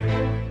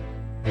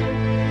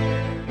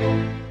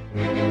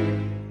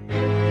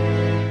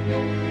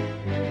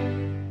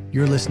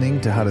You're listening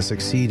to How to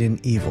Succeed in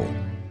Evil,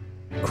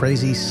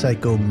 Crazy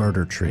Psycho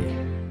Murder Tree.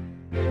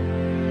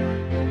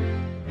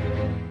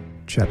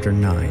 Chapter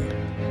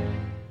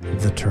 9,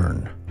 The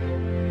Turn.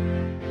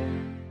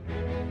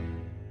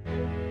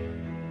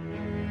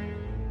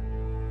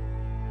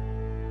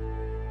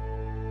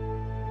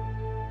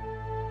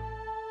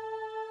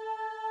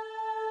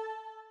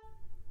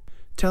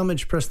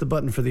 Talmadge pressed the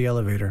button for the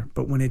elevator,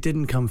 but when it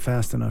didn't come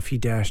fast enough, he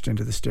dashed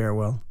into the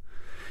stairwell.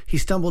 He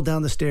stumbled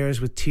down the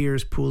stairs with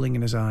tears pooling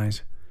in his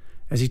eyes.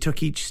 As he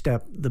took each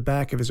step, the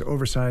back of his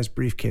oversized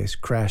briefcase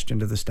crashed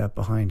into the step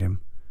behind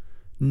him.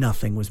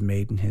 Nothing was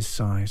made in his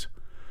size.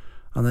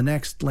 On the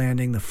next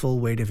landing, the full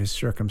weight of his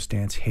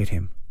circumstance hit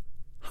him.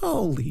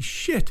 Holy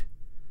shit!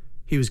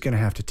 He was going to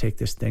have to take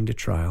this thing to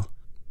trial.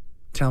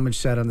 Talmadge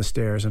sat on the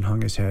stairs and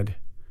hung his head.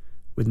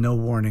 With no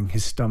warning,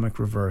 his stomach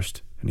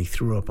reversed, and he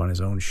threw up on his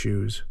own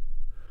shoes.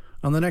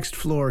 On the next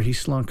floor, he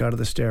slunk out of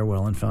the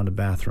stairwell and found a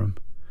bathroom.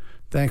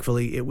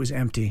 Thankfully, it was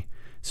empty,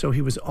 so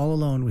he was all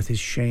alone with his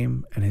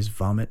shame and his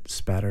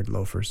vomit-spattered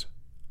loafers.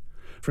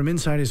 From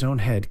inside his own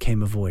head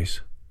came a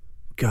voice.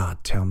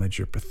 God, Talmadge,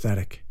 you're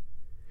pathetic.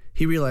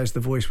 He realized the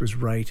voice was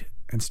right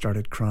and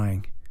started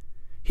crying.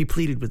 He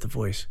pleaded with the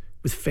voice,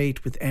 with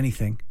fate, with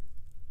anything.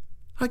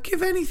 I'd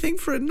give anything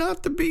for it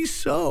not to be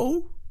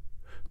so.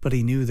 But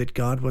he knew that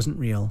God wasn't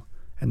real,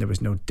 and there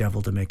was no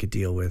devil to make a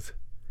deal with.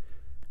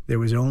 There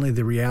was only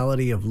the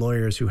reality of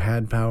lawyers who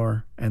had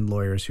power and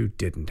lawyers who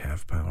didn't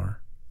have power.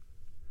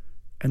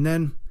 And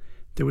then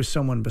there was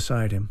someone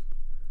beside him.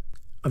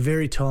 A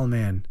very tall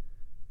man,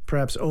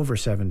 perhaps over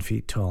 7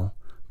 feet tall,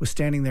 was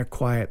standing there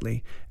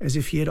quietly, as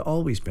if he had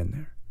always been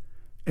there,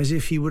 as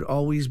if he would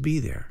always be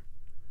there.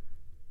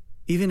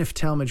 Even if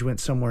Talmadge went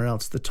somewhere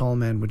else, the tall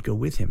man would go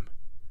with him.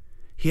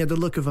 He had the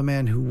look of a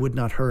man who would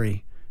not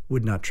hurry,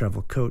 would not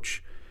travel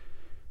coach,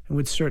 and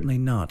would certainly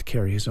not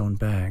carry his own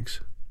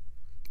bags.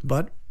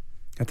 But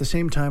at the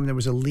same time, there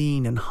was a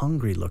lean and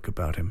hungry look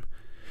about him,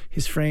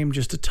 his frame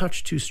just a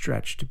touch too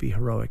stretched to be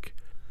heroic.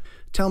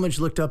 Talmadge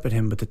looked up at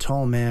him, but the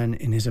tall man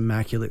in his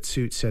immaculate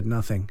suit said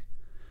nothing.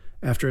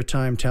 After a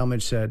time,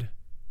 Talmadge said,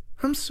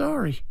 I'm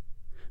sorry,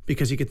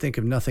 because he could think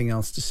of nothing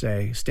else to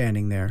say,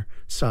 standing there,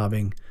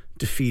 sobbing,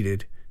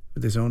 defeated,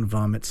 with his own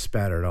vomit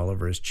spattered all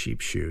over his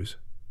cheap shoes.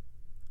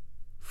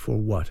 For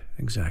what,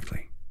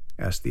 exactly?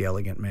 Asked the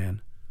elegant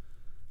man.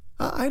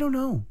 I don't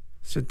know,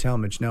 said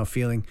Talmadge, now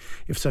feeling,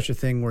 if such a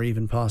thing were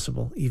even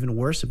possible, even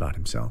worse about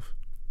himself.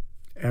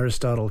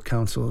 Aristotle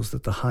counsels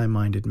that the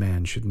high-minded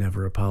man should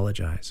never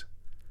apologize.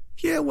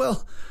 Yeah,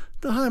 well,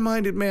 the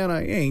high-minded man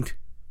I ain't,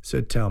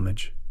 said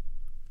Talmadge.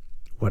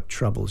 What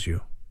troubles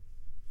you?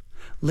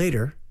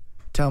 Later,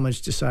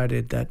 Talmadge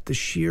decided that the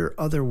sheer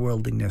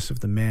otherworldliness of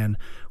the man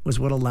was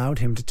what allowed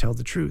him to tell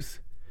the truth.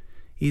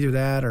 Either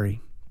that, or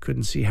he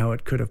couldn't see how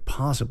it could have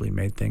possibly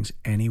made things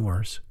any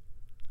worse.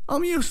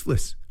 I'm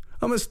useless.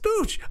 I'm a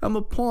stooge. I'm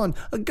a pawn.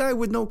 A guy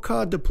with no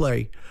card to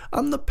play.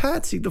 I'm the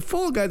patsy, the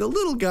fall guy, the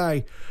little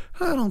guy.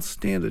 I don't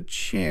stand a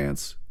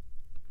chance.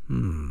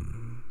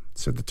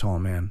 Said the tall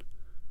man.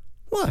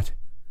 What?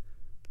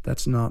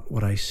 That's not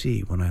what I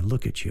see when I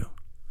look at you.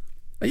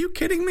 Are you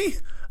kidding me?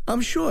 I'm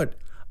short.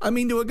 I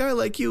mean, to a guy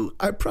like you,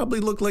 I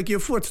probably look like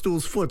your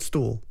footstool's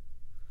footstool.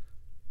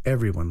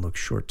 Everyone looks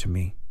short to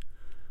me.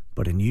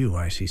 But in you,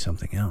 I see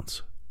something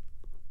else.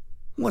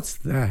 What's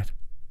that?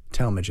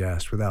 Talmadge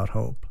asked without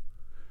hope.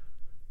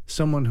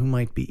 Someone who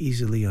might be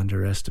easily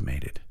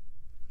underestimated.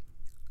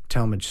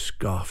 Talmadge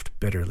scoffed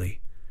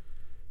bitterly.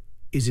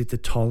 Is it the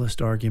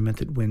tallest argument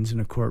that wins in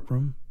a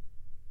courtroom?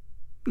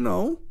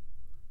 No.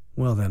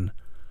 Well then,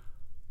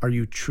 are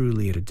you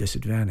truly at a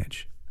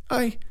disadvantage?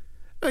 I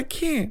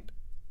can't.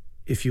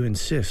 If you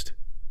insist,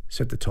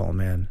 said the tall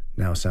man,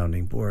 now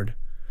sounding bored.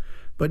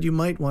 But you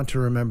might want to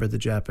remember the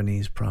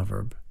Japanese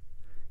proverb.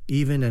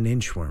 Even an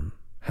inchworm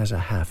has a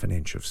half an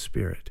inch of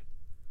spirit.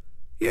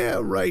 Yeah,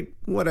 right,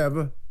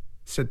 whatever,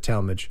 said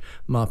Talmadge,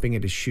 mopping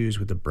at his shoes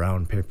with a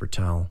brown paper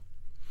towel.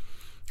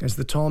 As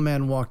the tall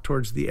man walked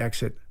towards the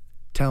exit,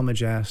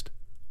 Talmadge asked,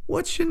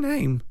 What's your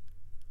name?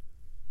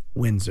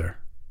 Windsor.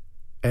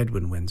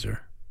 Edwin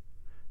Windsor.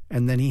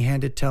 And then he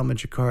handed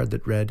Talmadge a card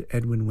that read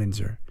Edwin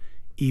Windsor,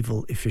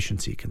 Evil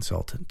Efficiency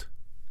Consultant.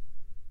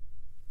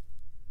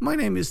 My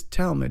name is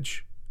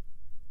Talmadge.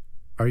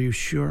 Are you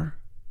sure?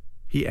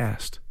 He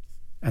asked,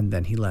 and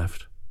then he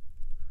left.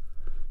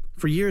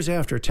 For years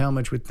after,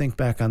 Talmadge would think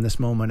back on this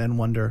moment and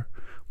wonder,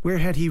 where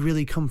had he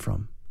really come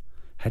from?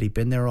 Had he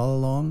been there all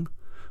along?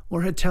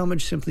 Or had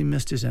Talmadge simply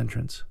missed his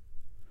entrance?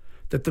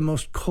 That the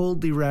most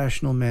coldly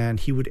rational man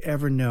he would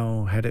ever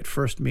know had at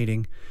first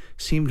meeting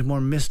seemed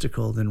more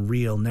mystical than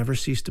real never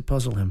ceased to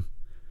puzzle him.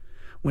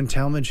 When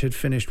Talmadge had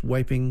finished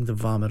wiping the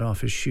vomit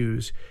off his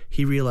shoes,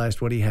 he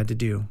realized what he had to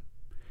do.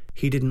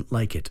 He didn't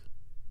like it,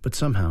 but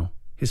somehow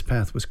his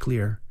path was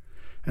clear,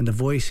 and the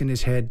voice in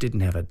his head didn't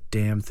have a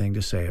damn thing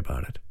to say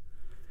about it.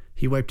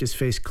 He wiped his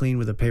face clean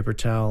with a paper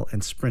towel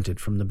and sprinted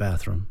from the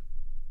bathroom.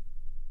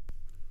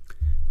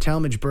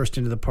 Talmadge burst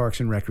into the Parks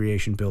and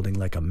Recreation building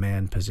like a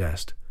man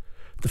possessed.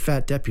 The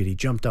fat deputy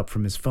jumped up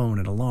from his phone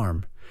in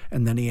alarm,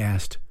 and then he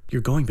asked,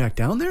 You're going back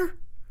down there?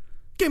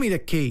 Give me the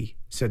key,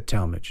 said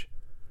Talmadge.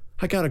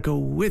 I gotta go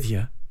with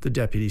you, the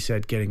deputy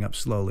said, getting up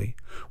slowly.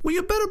 Well,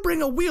 you better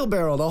bring a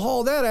wheelbarrow to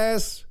haul that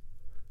ass.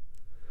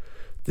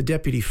 The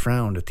deputy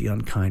frowned at the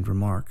unkind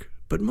remark,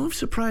 but moved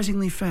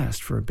surprisingly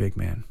fast for a big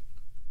man.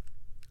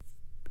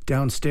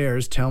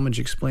 Downstairs, Talmadge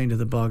explained to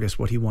the bogus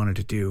what he wanted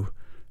to do,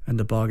 and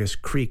the bogus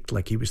creaked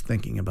like he was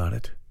thinking about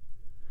it.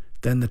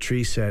 Then the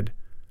tree said,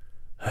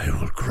 I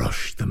will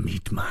crush the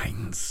meat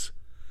mines.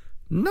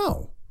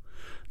 No.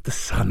 The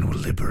sun will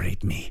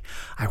liberate me.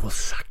 I will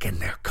suck in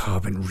their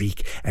carbon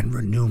reek and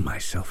renew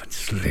myself and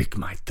slake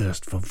my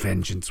thirst for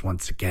vengeance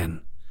once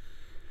again.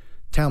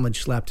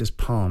 Talmadge slapped his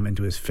palm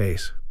into his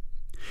face.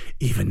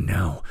 Even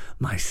now,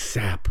 my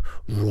sap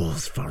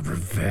roars for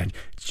revenge.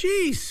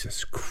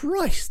 Jesus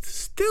Christ,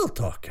 still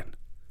talking.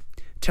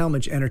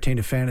 Talmadge entertained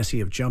a fantasy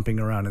of jumping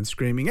around and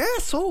screaming,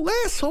 asshole,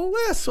 asshole,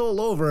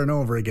 asshole, over and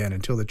over again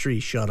until the tree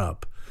shut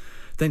up,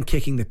 then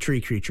kicking the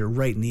tree creature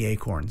right in the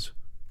acorns,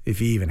 if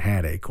he even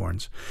had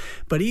acorns.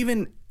 But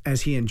even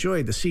as he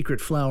enjoyed the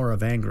secret flower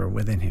of anger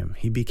within him,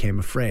 he became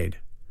afraid.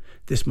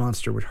 This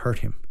monster would hurt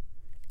him.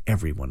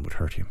 Everyone would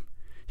hurt him.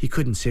 He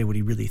couldn't say what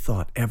he really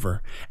thought,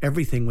 ever.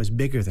 Everything was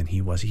bigger than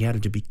he was. He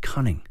had to be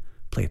cunning,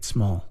 play it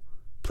small,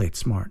 play it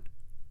smart.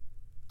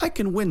 I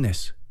can win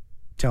this,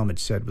 Talmadge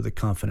said with a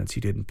confidence he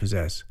didn't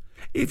possess.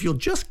 If you'll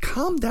just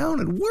calm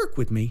down and work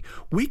with me,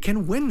 we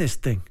can win this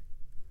thing.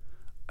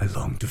 I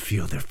long to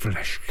feel their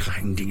flesh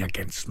grinding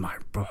against my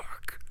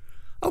bark.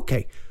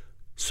 Okay,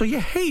 so you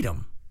hate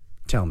him?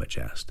 Talmadge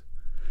asked.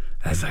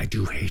 As I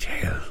do hate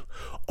hell,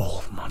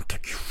 all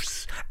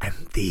Montagues,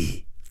 and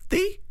thee.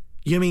 Thee?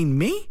 You mean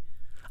me?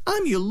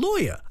 I'm your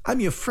lawyer. I'm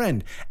your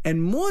friend.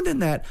 And more than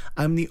that,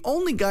 I'm the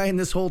only guy in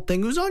this whole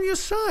thing who's on your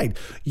side.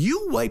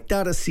 You wiped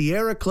out a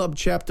Sierra Club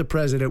chapter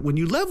president when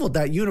you leveled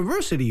that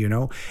university, you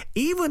know.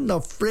 Even the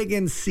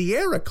friggin'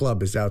 Sierra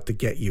Club is out to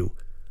get you.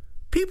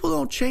 People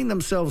don't chain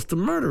themselves to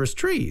murderous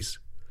trees.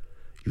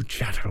 You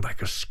chatter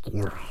like a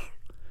squirrel,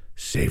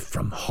 safe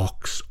from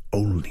hawks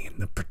only in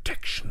the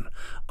protection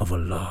of a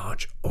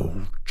large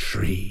old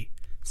tree.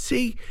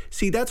 See,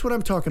 that's what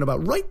I'm talking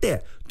about right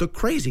there, the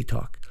crazy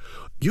talk.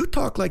 You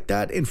talk like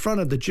that in front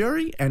of the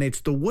jury, and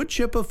it's the wood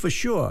chipper for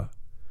sure.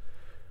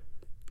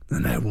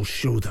 Then I will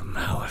show them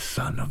how a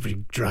son of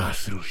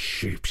Yggdrasil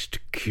shapes to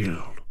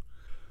kill.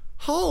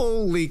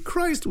 Holy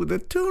Christ with a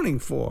tuning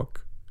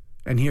fork.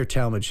 And here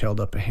Talmadge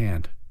held up a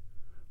hand.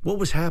 What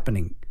was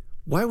happening?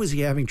 Why was he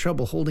having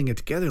trouble holding it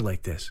together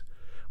like this?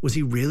 Was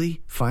he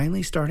really,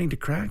 finally starting to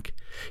crack?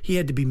 He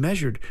had to be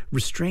measured,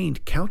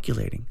 restrained,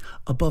 calculating.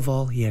 Above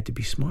all, he had to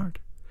be smart.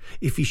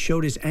 If he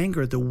showed his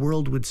anger, the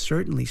world would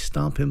certainly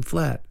stomp him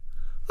flat.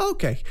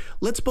 Okay,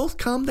 let's both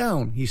calm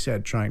down, he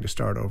said, trying to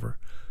start over.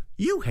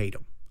 You hate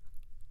him.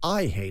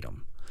 I hate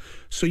him.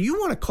 So you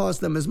want to cause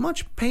them as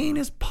much pain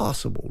as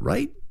possible,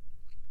 right?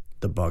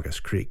 The bogus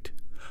creaked.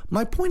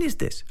 My point is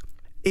this.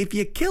 If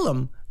you kill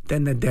them,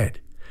 then they're dead.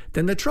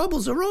 Then the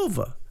troubles are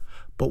over.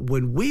 But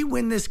when we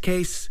win this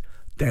case,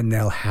 then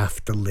they'll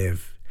have to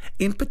live.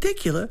 In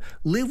particular,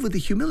 live with the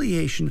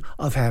humiliation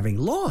of having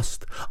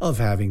lost, of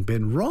having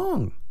been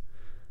wrong.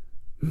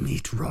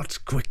 Meat rots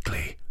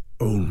quickly.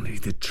 Only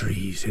the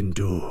trees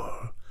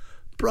endure.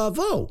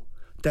 Bravo!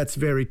 That's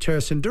very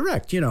terse and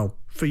direct,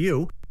 for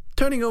you.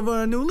 Turning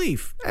over a new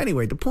leaf.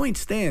 Anyway, the point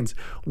stands.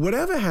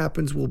 Whatever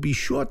happens will be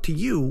short to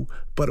you,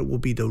 but it will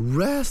be the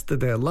rest of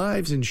their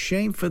lives in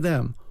shame for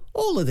them.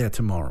 All of their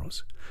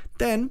tomorrows.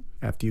 Then,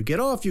 after you get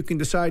off, you can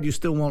decide you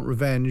still want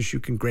revenge. You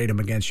can grade them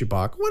against your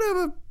bark.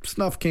 Whatever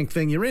snuff kink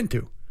thing you're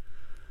into.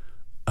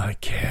 I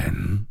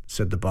can,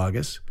 said the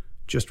bogus,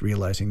 just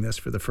realizing this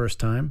for the first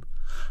time.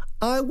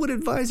 I would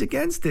advise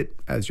against it,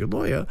 as your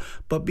lawyer,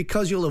 but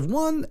because you'll have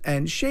won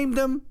and shamed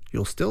them,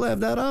 you'll still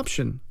have that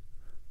option.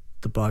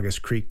 The bogus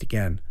creaked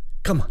again.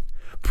 Come on,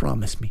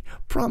 promise me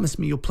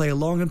you'll play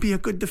along and be a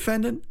good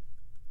defendant.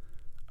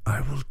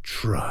 I will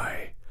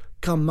try.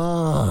 Come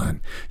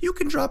on, you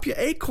can drop your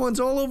acorns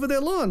all over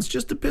their lawns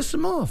just to piss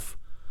them off.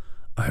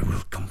 I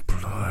will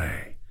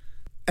comply.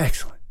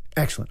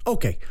 Excellent.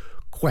 Okay,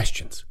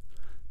 questions.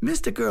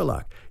 Mr.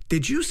 Gerlach,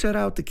 did you set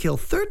out to kill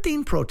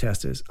 13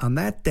 protesters on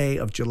that day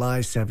of July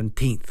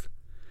 17th?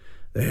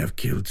 They have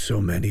killed so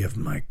many of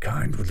my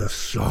kind with their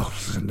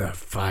swords and their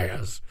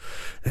fires,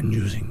 and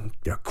using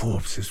their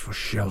corpses for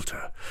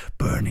shelter,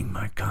 burning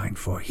my kind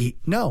for heat.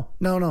 No.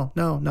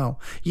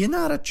 You're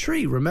not a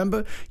tree,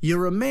 remember?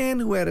 You're a man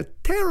who had a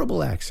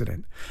terrible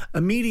accident.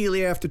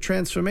 Immediately after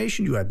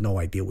transformation, you had no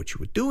idea what you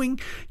were doing.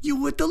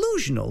 You were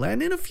delusional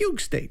and in a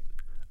fugue state.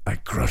 I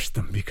crushed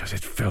them because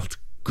it felt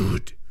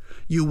good.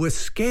 You were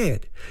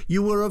scared.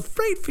 You were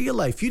afraid for your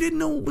life. You didn't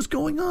know what was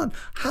going on.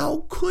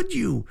 How could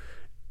you?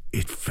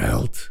 It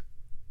felt.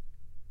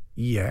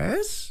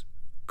 Yes?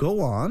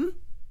 Go on,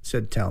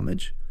 said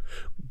Talmadge.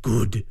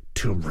 Good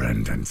to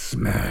rend and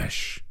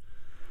smash.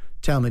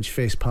 Talmadge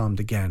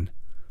face-palmed again.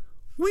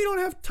 We don't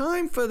have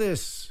time for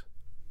this.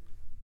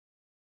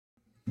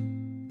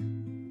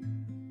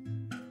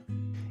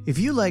 If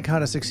you like How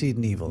to Succeed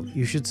in Evil,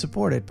 you should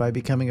support it by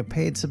becoming a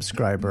paid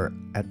subscriber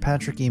at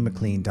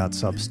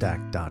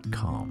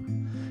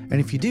patrickemclean.substack.com. And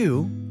if you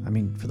do,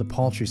 for the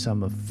paltry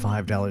sum of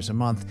 $5 a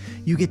month,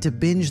 you get to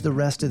binge the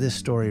rest of this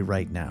story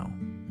right now.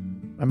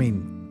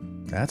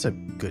 That's a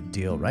good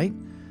deal, right?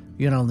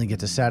 You not only get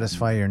to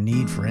satisfy your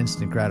need for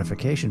instant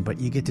gratification, but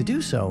you get to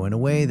do so in a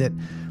way that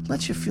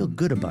lets you feel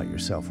good about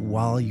yourself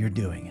while you're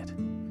doing it.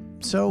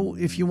 So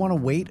if you want to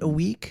wait a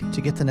week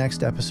to get the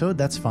next episode,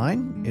 that's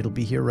fine. It'll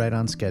be here right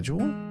on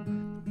schedule.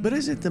 But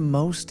is it the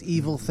most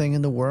evil thing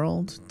in the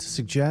world to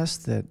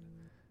suggest that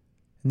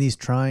in these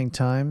trying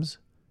times,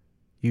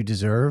 you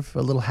deserve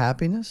a little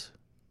happiness?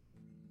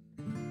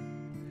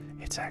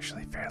 It's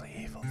actually fairly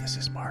evil. This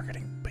is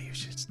marketing, but you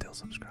should still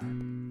subscribe.